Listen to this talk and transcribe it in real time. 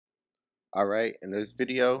All right, in this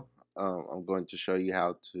video, I'm going to show you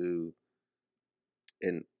how to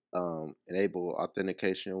en enable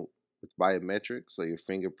authentication with biometrics, so your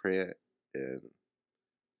fingerprint and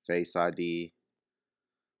Face ID.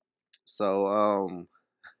 So,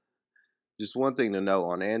 just one thing to know,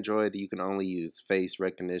 on Android, you can only use face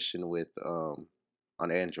recognition with on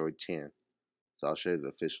Android 10. So I'll show you the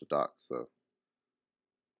official docs. So,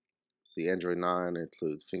 see, Android 9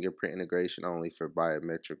 includes fingerprint integration only for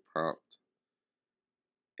biometric prompt,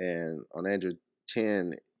 and on Android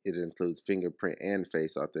 10 it includes fingerprint and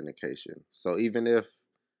face authentication. So even if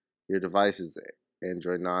your device is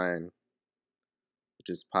Android 9, which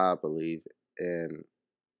is Pi, I believe, and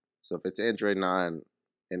so if it's Android 9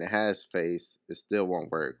 and it has face, it still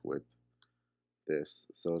won't work with this.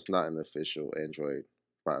 So it's not an official Android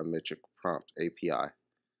biometric prompt API.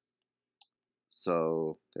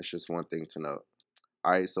 So that's just one thing to note.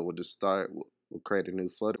 All right, so we'll just start. We'll create a new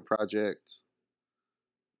Flutter project.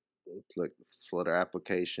 We'll click Flutter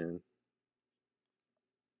application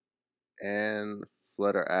and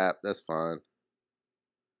Flutter app. That's fine.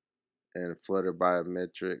 And Flutter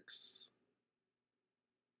biometrics.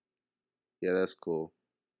 Yeah, that's cool.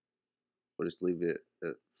 We'll just leave it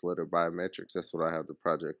at Flutter biometrics. That's what I have the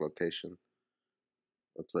project location.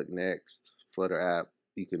 I'll click next. Flutter app.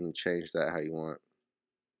 You can change that how you want.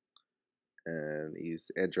 And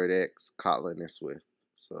use Android X, Kotlin, and Swift.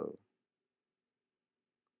 So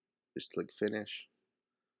just click finish.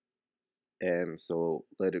 And so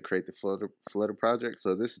let it create the Flutter project.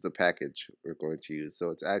 So this is the package we're going to use. So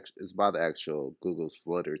it's by the actual Google's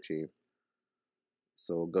Flutter team.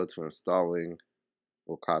 So we'll go to installing.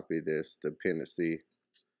 We'll copy this dependency.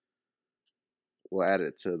 We'll add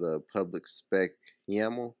it to the public spec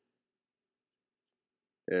YAML.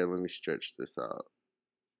 And let me stretch this out.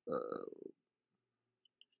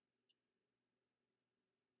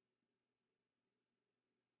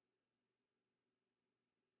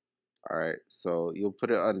 All right, so you'll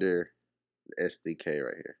put it under the SDK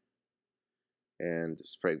right here. And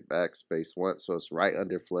just break backspace once so it's right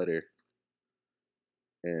under Flutter.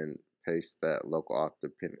 And paste that local auth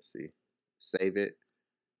dependency. Save it,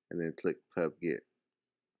 and then click pub get.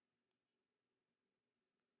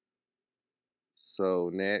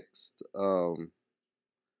 So next,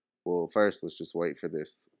 well, first let's just wait for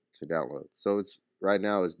this to download. So it's right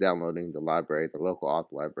now it's downloading the library, the local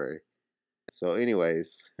auth library. So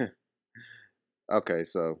anyways, okay,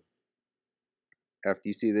 so after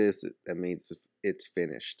you see this, that means it's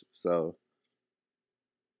finished. So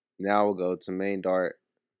now we'll go to main Dart.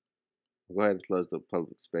 Go ahead and close the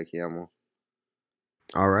public spec YAML.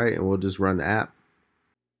 All right, and we'll just run the app.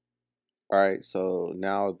 All right, so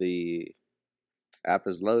now the app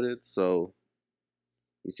is loaded. So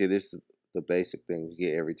you see this is the basic thing we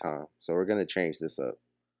get every time. So we're gonna change this up.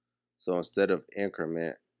 So instead of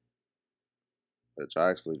increment, which I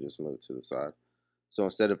actually just moved to the side. So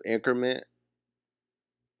instead of increment,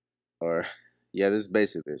 or yeah, this is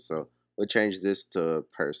basically this. So we'll change this to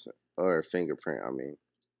person or fingerprint, I mean.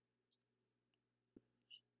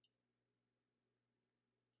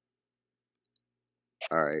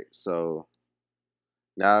 All right, so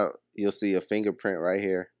now you'll see a fingerprint right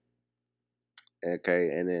here. Okay,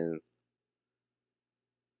 and then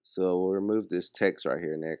so we'll remove this text right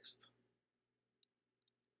here next.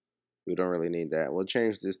 We don't really need that. We'll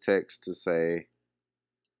change this text to say,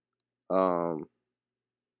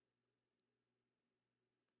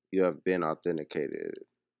 you have been authenticated.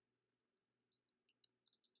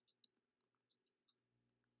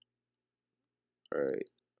 All right,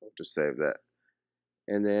 I'll just save that.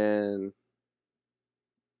 And then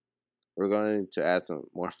we're going to add some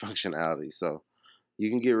more functionality. So you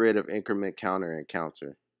can get rid of increment counter and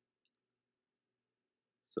counter.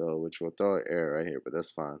 So which will throw an error right here, but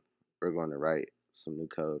that's fine. We're going to write some new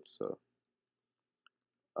code. So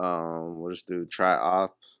we'll just do try auth.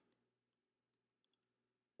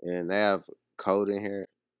 And they have code in here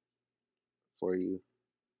for you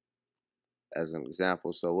as an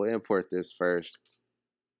example. So we'll import this first.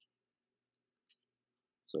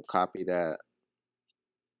 So copy that,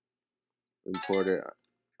 import it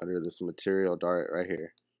under this material Dart right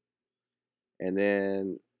here. And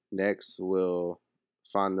then next we'll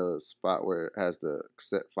find the spot where it has the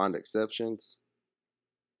find exceptions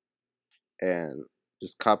and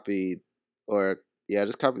just copy, or yeah,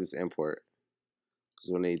 just copy this import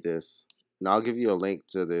because we'll need this. And I'll give you a link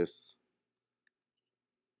to this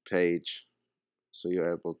page so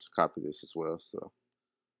you're able to copy this as well. So,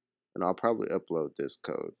 and I'll probably upload this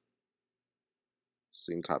code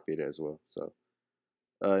so you can copy it as well. So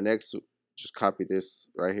next, just copy this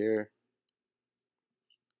right here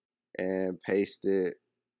and paste it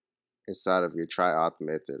inside of your try auth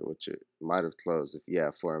method, which it might have closed if you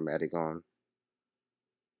have formatting on.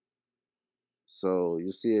 So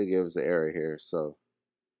you see it gives an error here. So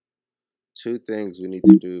two things we need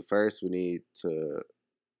to do. First, we need to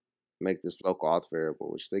make this local auth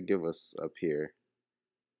variable, which they give us up here.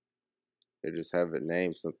 They just have it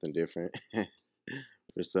named something different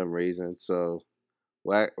for some reason. So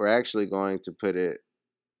we're actually going to put it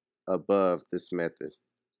above this method.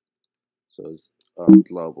 So it's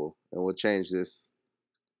global. And we'll change this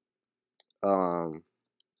to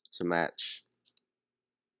match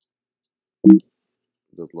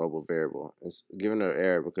the global variable. It's giving an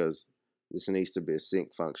error because this needs to be a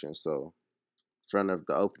sync function. So in front of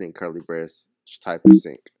the opening curly brace, just type a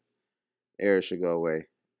sync. Error should go away.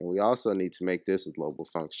 And we also need to make this a global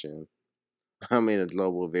function. I mean a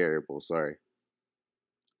global variable, sorry.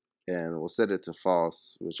 And we'll set it to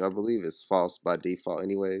false, which I believe is false by default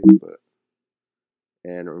anyways, but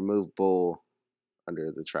and remove bool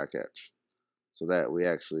under the try catch so that we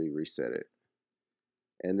actually reset it.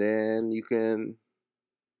 And then you can,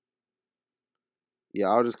 yeah,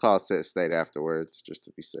 I'll just call set state afterwards just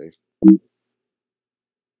to be safe.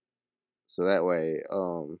 So that way,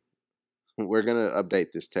 we're gonna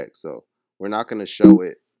update this text. So we're not gonna show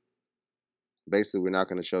it. Basically, we're not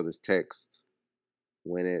gonna show this text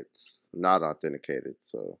when it's not authenticated.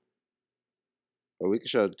 So, or we can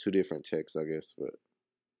show two different texts, I guess. But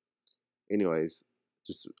anyways,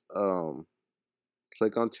 just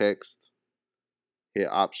click on text, hit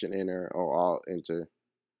Option Enter or Alt Enter.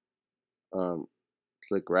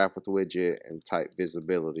 Click Wrap with Widget and type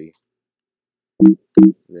visibility.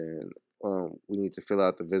 Then we need to fill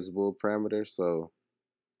out the visible parameter. So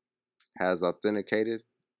has authenticated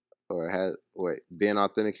or has been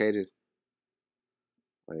authenticated.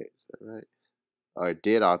 Wait, is that right? Or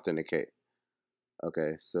did authenticate.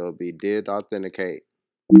 Okay, so it'll be did authenticate.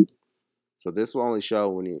 So this will only show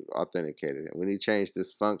when you authenticated it. We need to change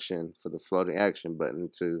this function for the floating action button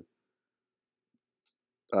to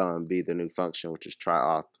be the new function, which is try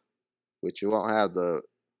auth, which you won't have the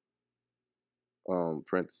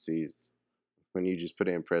parentheses when you just put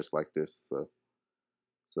it in press like this.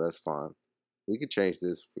 So that's fine. We could change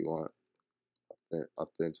this if we want.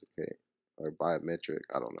 Authenticate or biometric.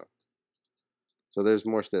 I don't know. So there's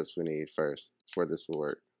more steps we need first before this will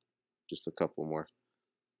work. Just a couple more.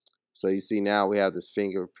 So you see now we have this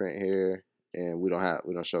fingerprint here, and we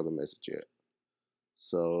don't show the message yet.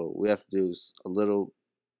 So we have to do a little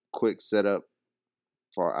quick setup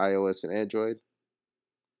for iOS and Android.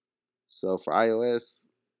 So for iOS,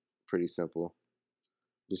 pretty simple.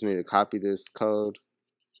 Just need to copy this code.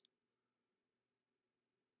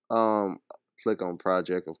 Click on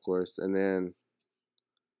project, of course, and then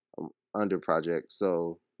under project.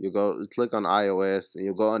 So you click on iOS and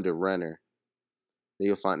you'll go under runner. Then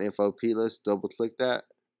you'll find info plist, double click that,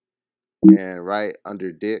 and right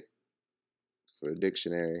under dict for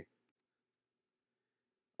dictionary,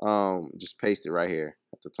 just paste it right here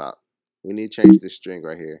at the top. We need to change this string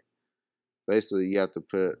right here. Basically, you have to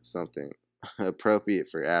put something appropriate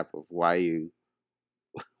for app of why you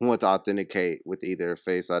want to authenticate with either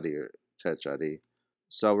Face ID or Touch ID.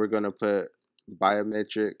 So we're going to put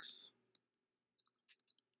biometrics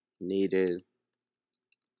needed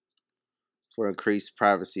for increased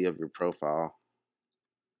privacy of your profile.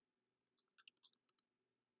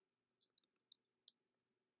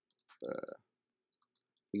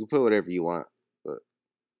 You can put whatever you want, but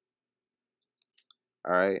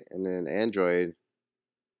all right. And then Android.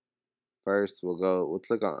 First, we'll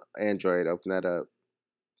click on Android, open that up,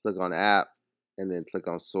 click on app, and then click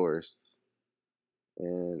on source,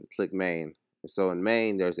 and click main. And so in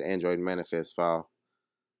main, there's an Android manifest file.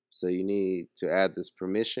 So you need to add this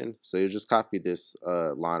permission. So you just copy this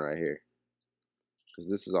line right here, because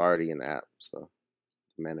this is already in the app. So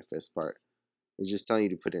the manifest part is just telling you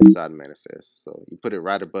to put it inside manifest. So you put it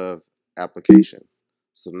right above application.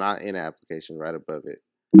 So not in application, right above it.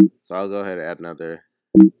 So I'll go ahead and add another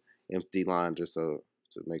empty line just so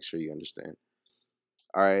to make sure you understand.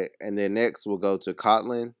 All right, and then next we'll go to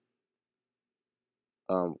Kotlin.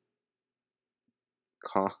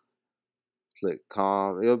 Click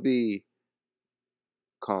calm. It'll be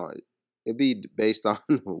calm. It'll be based on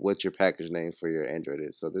what your package name for your Android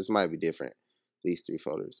is. So this might be different, these three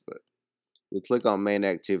folders, but you click on main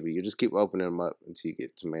activity. You just keep opening them up until you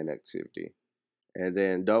get to main activity. And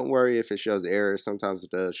then don't worry if it shows errors. Sometimes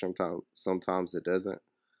it does, sometimes it doesn't.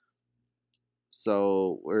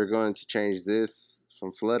 So we're going to change this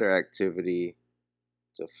from Flutter activity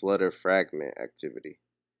to Flutter fragment activity.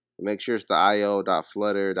 Make sure it's the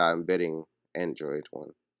io.flutter.embedding Android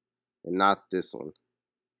one and not this one.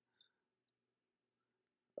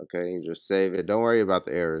 Okay, and just save it. Don't worry about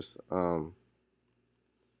the errors.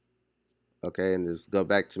 Okay, and just go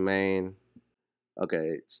back to main.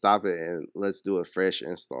 Okay, stop it and let's do a fresh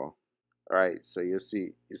install. All right, so you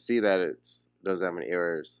see that it doesn't have any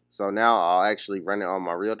errors. So now I'll actually run it on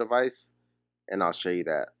my real device, and I'll show you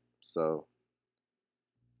that. So,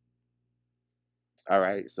 all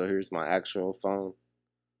right, so here's my actual phone.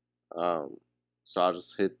 Um, so I'll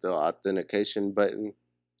just hit the authentication button,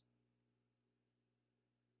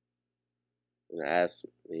 and it asks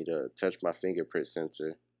me to touch my fingerprint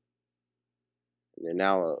sensor. And then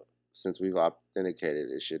now, since we've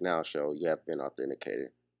authenticated, it should now show you have been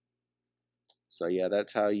authenticated. So yeah,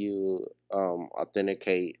 that's how you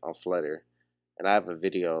authenticate on Flutter. And I have a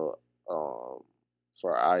video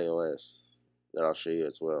for iOS that I'll show you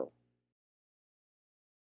as well.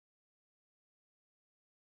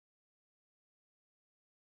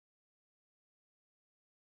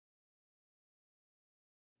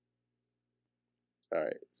 All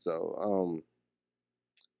right. So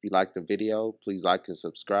if you like the video, please like and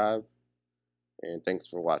subscribe. And thanks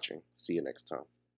for watching. See you next time.